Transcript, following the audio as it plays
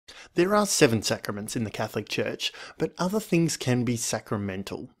There are 7 sacraments in the Catholic Church, but other things can be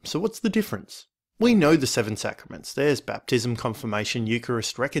sacramental. So what's the difference? We know the 7 sacraments. There's baptism, confirmation,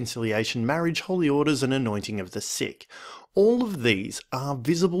 Eucharist, reconciliation, marriage, holy orders, and anointing of the sick. All of these are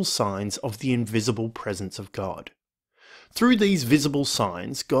visible signs of the invisible presence of God. Through these visible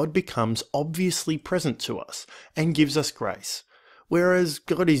signs, God becomes obviously present to us and gives us grace, whereas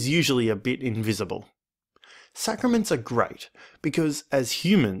God is usually a bit invisible. Sacraments are great because as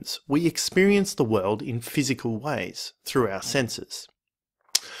humans, we experience the world in physical ways through our senses.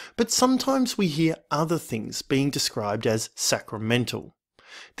 But sometimes we hear other things being described as sacramental.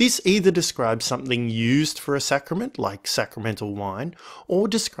 This either describes something used for a sacrament, like sacramental wine, or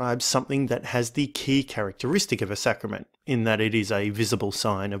describes something that has the key characteristic of a sacrament, in that it is a visible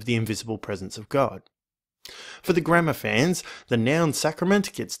sign of the invisible presence of God. For the grammar fans, the noun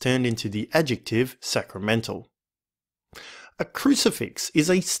sacrament gets turned into the adjective sacramental. A crucifix is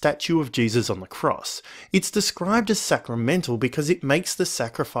a statue of Jesus on the cross. It's described as sacramental because it makes the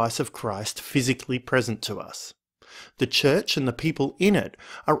sacrifice of Christ physically present to us. The church and the people in it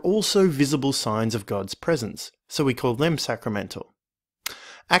are also visible signs of God's presence, so we call them sacramental.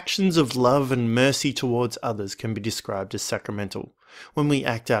 Actions of love and mercy towards others can be described as sacramental. When we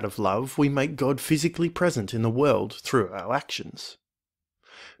act out of love, we make God physically present in the world through our actions.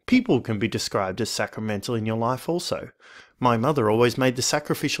 People can be described as sacramental in your life also. My mother always made the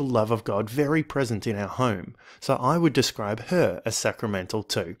sacrificial love of God very present in our home, so I would describe her as sacramental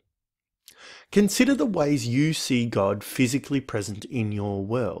too. Consider the ways you see God physically present in your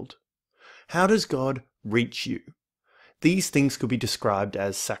world. How does God reach you? These things could be described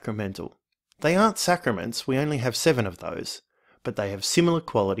as sacramental. They aren't sacraments, we only have 7 of those, but they have similar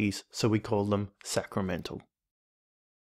qualities, so we call them sacramental.